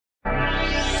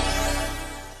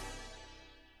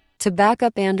To back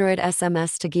up Android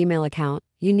SMS to Gmail account,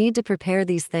 you need to prepare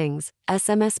these things: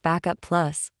 SMS Backup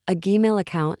Plus, a Gmail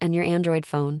account, and your Android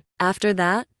phone. After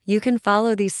that, you can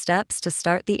follow these steps to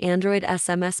start the Android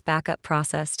SMS backup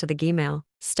process to the Gmail.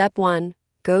 Step 1.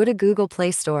 Go to Google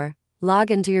Play Store. Log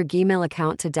into your Gmail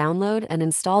account to download and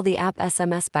install the app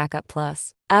SMS Backup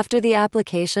Plus. After the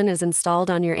application is installed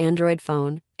on your Android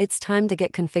phone, it's time to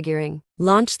get configuring.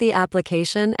 Launch the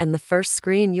application and the first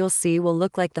screen you'll see will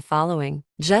look like the following.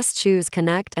 Just choose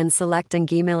Connect and select an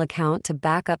Gmail account to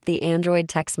back up the Android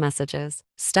text messages.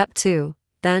 Step 2.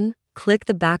 Then, click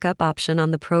the backup option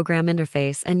on the program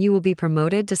interface and you will be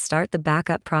promoted to start the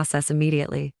backup process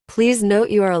immediately. Please note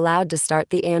you are allowed to start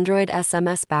the Android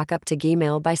SMS backup to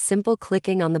Gmail by simple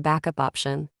clicking on the backup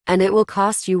option, and it will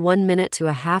cost you 1 minute to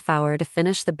a half hour to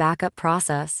finish the backup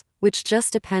process, which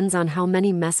just depends on how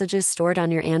many messages stored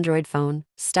on your Android phone.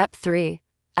 Step 3.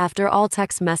 After all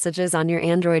text messages on your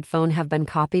Android phone have been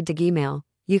copied to Gmail,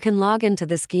 you can log into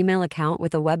this Gmail account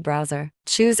with a web browser.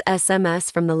 Choose SMS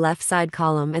from the left side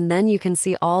column and then you can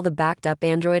see all the backed up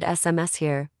Android SMS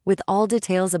here, with all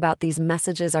details about these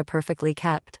messages are perfectly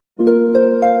kept.